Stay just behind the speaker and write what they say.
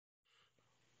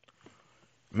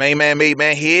Main man, made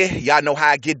man here. Y'all know how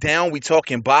I get down. We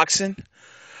talking boxing.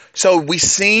 So we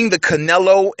seen the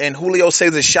Canelo and Julio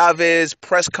Cesar Chavez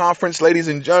press conference, ladies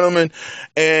and gentlemen.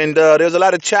 And there's a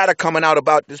lot of chatter coming out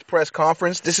about this press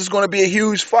conference. This is going to be a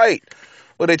huge fight.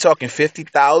 What are they talking,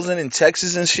 50,000 in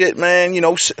Texas and shit, man? You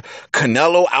know,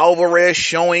 Canelo Alvarez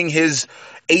showing his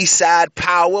A-side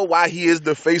power, why he is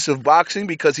the face of boxing,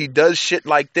 because he does shit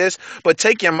like this. But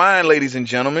take your mind, ladies and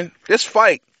gentlemen, this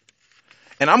fight,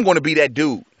 and I'm going to be that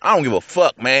dude. I don't give a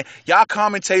fuck, man. Y'all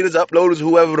commentators, uploaders,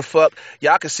 whoever the fuck,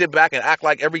 y'all can sit back and act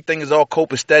like everything is all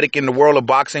copacetic in the world of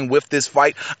boxing with this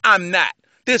fight. I'm not.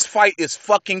 This fight is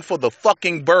fucking for the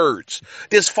fucking birds.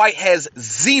 This fight has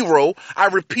zero, I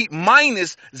repeat,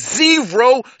 minus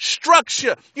zero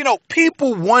structure. You know,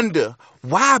 people wonder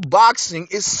why boxing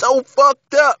is so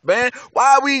fucked up, man.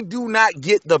 Why we do not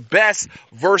get the best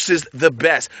versus the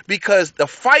best. Because the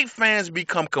fight fans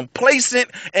become complacent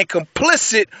and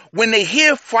complicit when they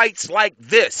hear fights like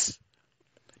this.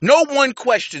 No one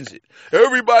questions it.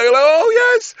 Everybody like,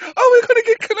 oh yes, oh, we're gonna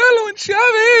get Canelo and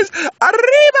Chavez.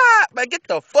 Arriba! Man, get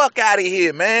the fuck out of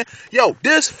here, man. Yo,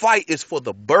 this fight is for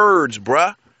the birds,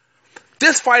 bruh.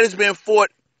 This fight has been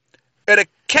fought at a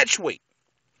catch weight.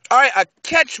 All right, a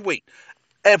catch weight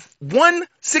at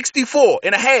 164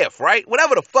 and a half, right?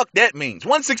 Whatever the fuck that means.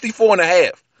 164 and a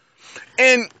half.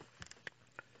 And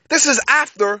this is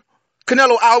after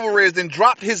Canelo Alvarez then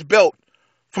dropped his belt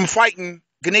from fighting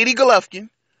Gennady Golovkin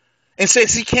and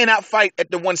says he cannot fight at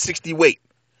the 160 weight.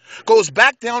 Goes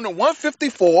back down to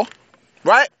 154,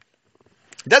 right?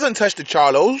 Doesn't touch the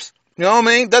Charlos, you know what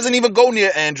I mean? Doesn't even go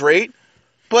near Andrade.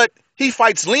 But he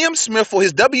fights Liam Smith for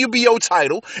his WBO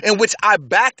title, in which I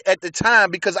backed at the time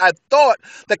because I thought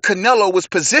that Canelo was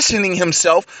positioning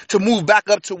himself to move back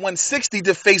up to 160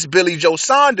 to face Billy Joe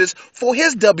Saunders for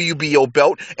his WBO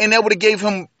belt, and that would have gave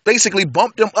him, basically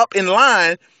bumped him up in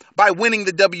line by winning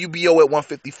the WBO at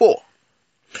 154.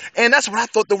 And that's what I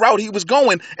thought the route he was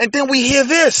going. And then we hear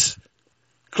this.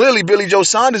 Clearly, Billy Joe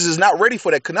Saunders is not ready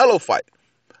for that Canelo fight.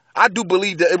 I do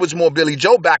believe that it was more Billy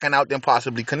Joe backing out than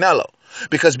possibly Canelo,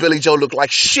 because Billy Joe looked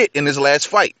like shit in his last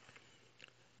fight.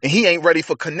 And he ain't ready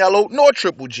for Canelo nor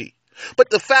Triple G. But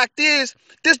the fact is,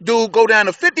 this dude go down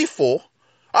to 54, all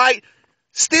right,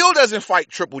 still doesn't fight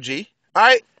Triple G, all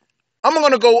right? I'm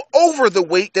going to go over the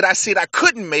weight that I said I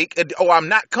couldn't make, or I'm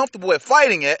not comfortable at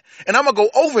fighting at, and I'm going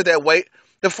to go over that weight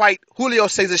to fight Julio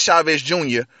Cesar Chavez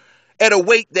Jr. at a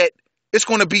weight that it's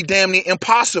going to be damn near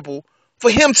impossible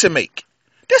for him to make.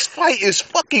 This fight is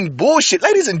fucking bullshit,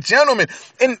 ladies and gentlemen.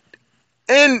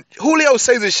 And Julio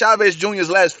Cesar Chavez Jr.'s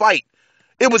last fight,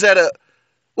 it was at a,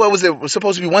 what was it? It was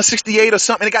supposed to be 168 or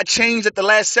something. It got changed at the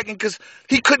last second because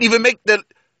he couldn't even make the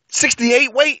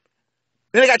 68 weight.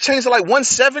 Then it got changed to like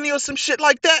 170 or some shit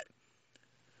like that.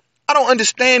 I don't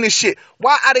understand this shit.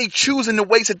 Why are they choosing the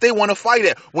weights that they want to fight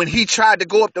at? When he tried to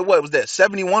go up to, what was that,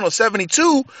 71 or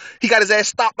 72, he got his ass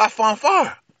stopped by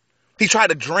Fonfara. He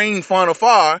tried to drain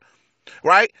Fonfara,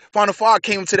 right? Fonfara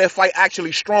came to that fight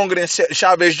actually stronger than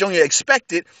Chavez Jr.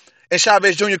 expected, and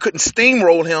Chavez Jr. couldn't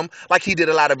steamroll him like he did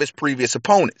a lot of his previous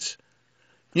opponents.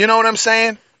 You know what I'm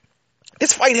saying?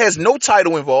 This fight has no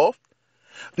title involved.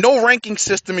 No ranking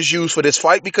system is used for this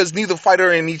fight because neither fighter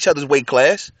are in each other's weight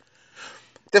class.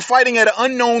 They're fighting at an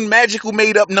unknown, magical,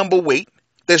 made-up number weight.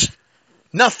 There's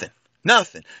nothing.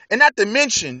 And not to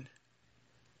mention,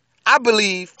 I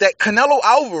believe that Canelo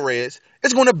Alvarez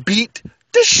is going to beat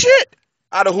the shit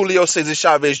out of Julio Cesar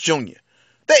Chavez Jr.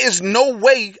 There is no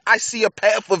way I see a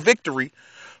path for victory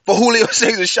for Julio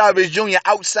Cesar Chavez Jr.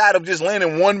 outside of just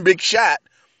landing one big shot,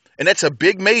 and that's a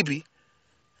big maybe,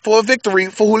 for a victory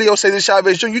for Julio Cesar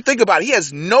Chavez Jr. You think about it, he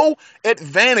has no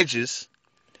advantages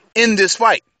in this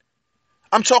fight.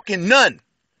 I'm talking none.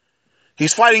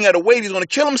 He's fighting at a weight he's going to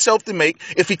kill himself to make.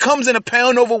 If he comes in a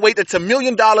pound overweight, that's $1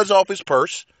 million off his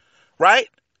purse, right?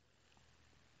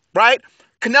 Right?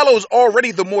 Canelo is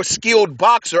already the more skilled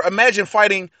boxer. Imagine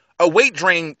fighting a weight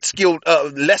drain skilled,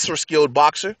 lesser skilled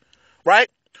boxer, right?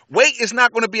 Weight is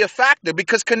not going to be a factor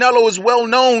because Canelo is well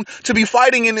known to be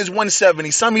fighting in his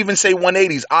 170s. Some even say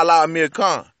 180s, a la Amir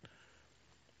Khan.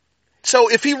 So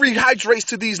if he rehydrates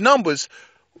to these numbers,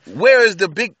 where is the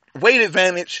big weight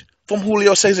advantage from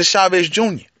Julio Cesar Chavez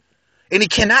Jr.? And he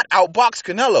cannot outbox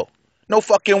Canelo. No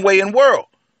fucking way in the world.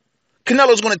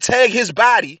 Canelo's going to tag his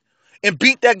body and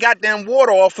beat that goddamn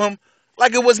water off him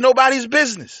like it was nobody's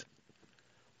business.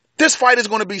 This fight is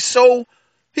going to be so...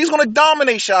 He's going to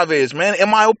dominate Chavez, man, in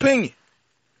my opinion.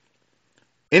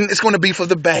 And it's going to be for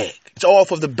the bag. It's all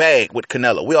for the bag with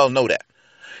Canelo. We all know that.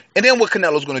 And then what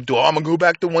Canelo's going to do? Oh, I'm going to go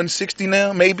back to 160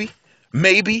 now, maybe.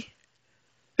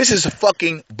 This is a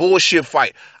fucking bullshit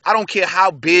fight. I don't care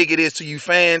how big it is to you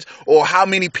fans or how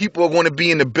many people are going to be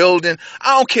in the building.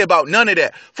 I don't care about none of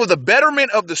that. For the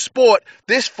betterment of the sport,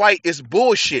 this fight is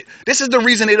bullshit. This is the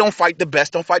reason they don't fight the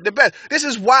best, don't fight the best. This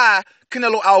is why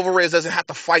Canelo Alvarez doesn't have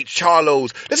to fight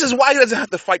Charlos. This is why he doesn't have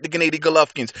to fight the Gennady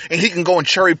Golovkins. And he can go and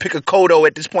cherry pick a Cotto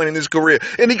at this point in his career.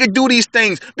 And he can do these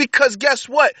things because guess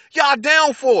what? Y'all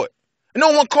down for it.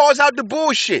 No one calls out the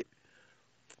bullshit.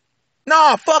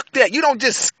 Nah, fuck that. You don't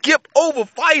just skip over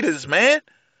fighters, man.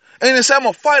 And then say I'm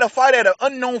a fight at an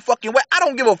unknown fucking way. I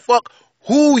don't give a fuck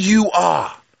who you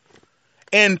are.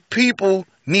 And people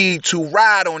need to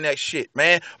ride on that shit,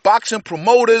 man. Boxing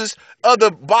promoters,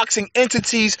 other boxing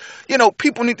entities,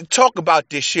 people need to talk about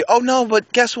this shit. Oh no,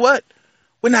 but guess what?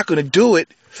 We're not going to do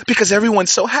it because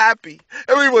everyone's so happy.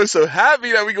 Everyone's so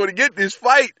happy that we're going to get this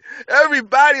fight.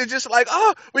 Everybody is just like,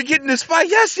 oh, we're getting this fight.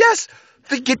 Yes, yes.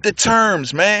 Forget the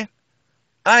terms, man.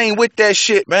 I ain't with that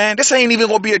shit, man. This ain't even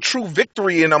gonna be a true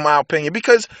victory, in my opinion,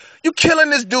 because you killing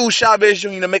this dude, Chavez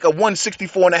Jr., to make a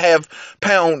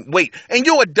 164.5-pound weight. And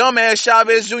you a dumbass,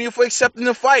 Chavez Jr., for accepting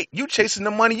the fight. You chasing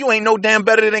the money. You ain't no damn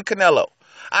better than Canelo.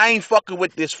 I ain't fucking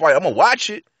with this fight. I'm gonna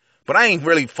watch it, but I ain't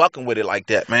really fucking with it like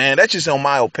that, man. That's just on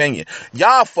my opinion.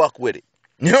 Y'all fuck with it.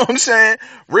 You know what I'm saying?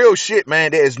 Real shit,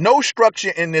 man. There is no structure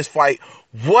in this fight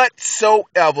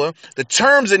whatsoever. The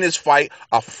terms in this fight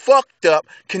are fucked up.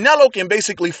 Canelo can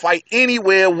basically fight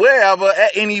anywhere, wherever,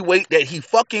 at any weight that he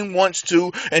fucking wants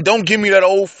to. And don't give me that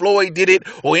old Floyd did it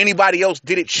or anybody else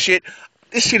did it shit.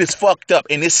 This shit is fucked up.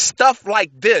 And it's stuff like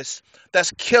this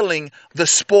that's killing the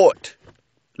sport.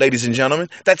 Ladies and gentlemen,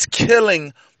 that's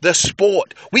killing the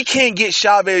sport. We can't get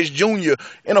Chavez Jr.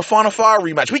 in a Final Fight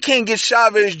rematch. We can't get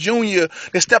Chavez Jr.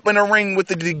 to step in the ring with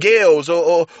the DeGales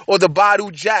or the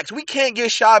Badu Jacks. We can't get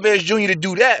Chavez Jr. to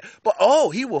do that. But,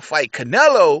 he will fight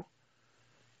Canelo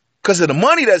because of the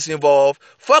money that's involved.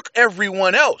 Fuck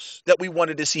everyone else that we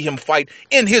wanted to see him fight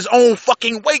in his own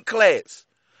fucking weight class.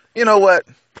 You know what?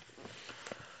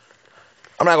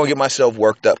 I'm not going to get myself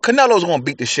worked up. Canelo's going to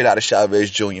beat the shit out of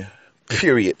Chavez Jr.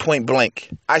 Period. Point blank.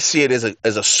 I see it as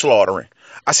a slaughtering.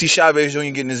 I see Chavez Jr.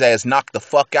 getting his ass knocked the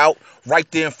fuck out right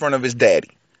there in front of his daddy.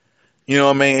 You know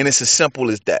what I mean? And it's as simple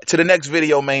as that. To the next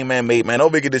video, Main Man, Made Man.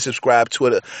 Don't forget to subscribe.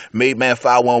 Twitter, Made Man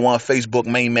 511. Facebook,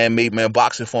 Main Man, Made Man.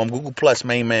 Boxing Forum. Google Plus,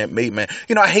 Main Man, Made Man.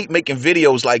 I hate making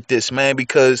videos like this, man,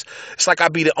 because it's like I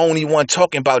be the only one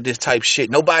talking about this type shit.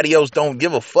 Nobody else don't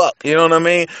give a fuck. You know what I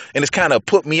mean? And it's kind of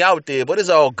put me out there, but it's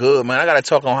all good, man. I got to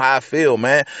talk on how I feel,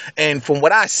 man. And from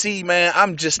what I see, man,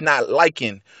 I'm just not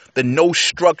liking the no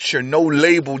structure, no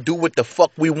label, do what the fuck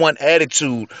we want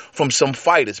attitude from some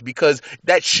fighters, because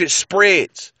that shit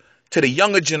spreads to the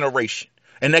younger generation.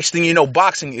 And next thing you know,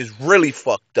 boxing is really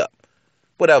fucked up.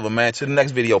 Whatever, man. To the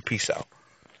next video. Peace out.